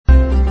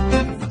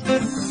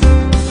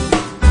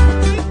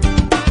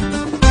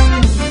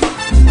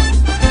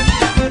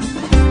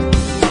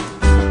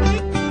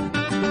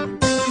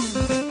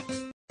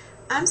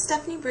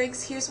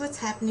Briggs. Here's what's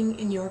happening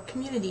in your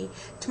community.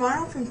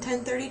 Tomorrow from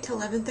 10:30 to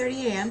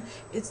 11:30 a.m.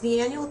 is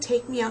the annual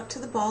Take Me Out to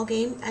the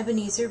Ballgame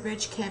Ebenezer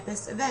Ridge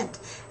Campus event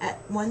at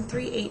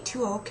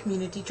 13820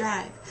 Community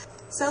Drive.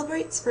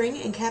 Celebrate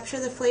spring and capture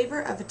the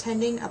flavor of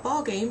attending a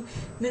ball game.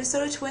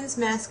 Minnesota Twins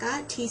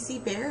mascot TC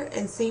Bear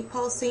and St.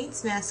 Paul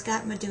Saints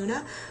mascot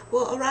Muddona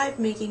will arrive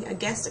making a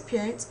guest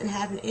appearance and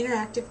have an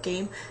interactive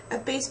game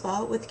of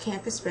baseball with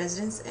campus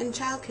residents and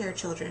childcare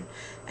children.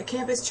 A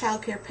campus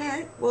childcare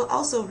parent will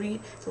also read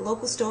the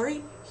local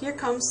story, Here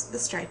Comes the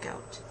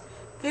Strikeout.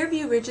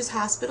 Fairview Ridges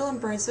Hospital in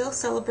Burnsville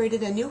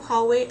celebrated a new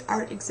hallway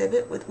art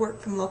exhibit with work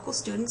from local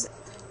students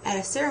at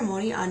a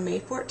ceremony on May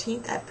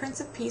 14th at Prince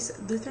of Peace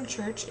Lutheran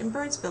Church in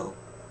Burnsville.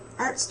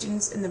 Art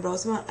students in the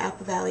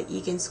Rosemont-Apple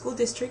Valley-Egan School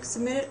District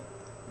submitted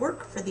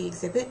work for the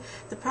exhibit.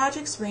 The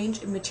projects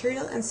range in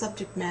material and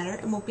subject matter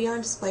and will be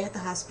on display at the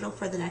hospital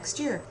for the next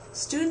year.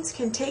 Students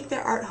can take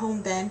their art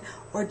home then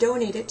or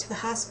donate it to the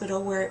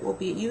hospital, where it will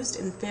be used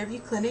in Fairview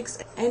clinics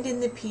and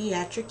in the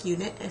pediatric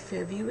unit at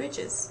Fairview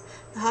Ridges.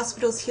 The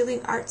hospital's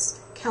Healing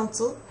Arts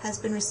Council has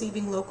been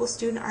receiving local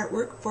student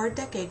artwork for a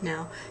decade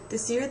now.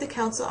 This year, the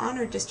council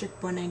honored District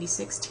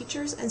 196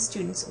 teachers and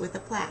students with a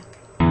plaque.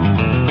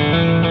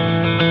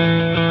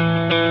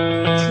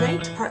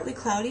 Tonight, partly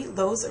cloudy,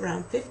 lows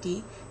around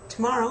 50.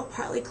 Tomorrow,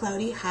 partly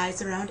cloudy,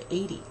 highs around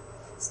 80.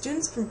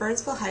 Students from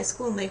Burnsville High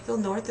School and Lakeville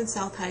North and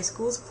South High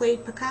Schools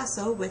played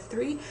Picasso with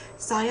 3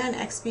 Scion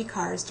XB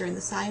cars during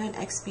the Scion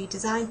XB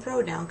Design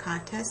Throwdown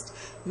Contest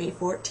May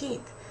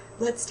 14th.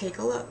 Let's take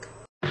a look.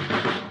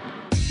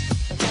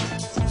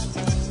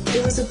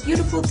 It was a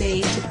beautiful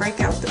day to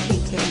break out the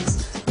paint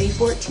cans. May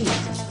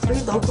 14th,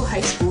 3 local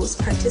high schools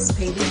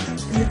participated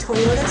in the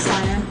Toyota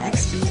Scion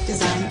XB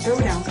Design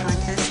Throwdown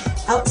Contest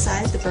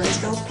outside the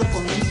Burnsville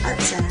Performing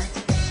Arts Center.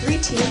 3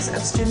 teams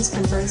of students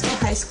from Burnsville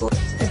High School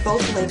at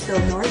both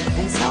Lakeville North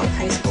and South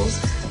High Schools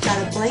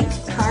got a blank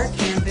car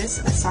canvas,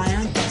 a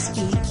Scion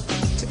XB,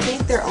 to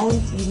paint their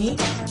own unique,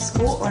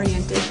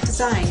 school-oriented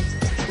design,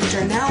 which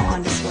are now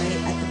on display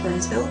at the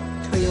Burnsville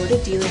Toyota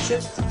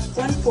dealership,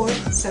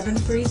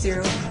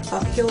 14730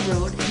 Buck Hill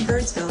Road in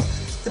Burnsville.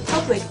 The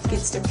public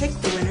gets to pick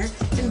the winner,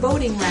 and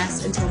voting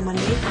lasts until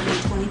Monday, May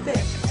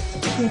 25th.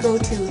 You can go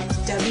to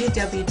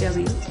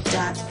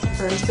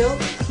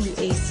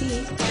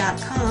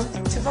www.burnsvillepac.com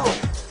to vote.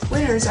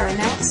 Winners are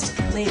announced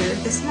later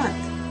this month.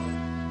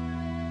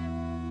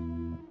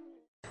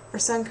 For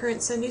Sun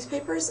Current Sun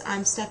Newspapers,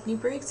 I'm Stephanie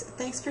Briggs.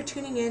 Thanks for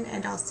tuning in,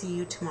 and I'll see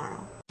you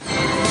tomorrow.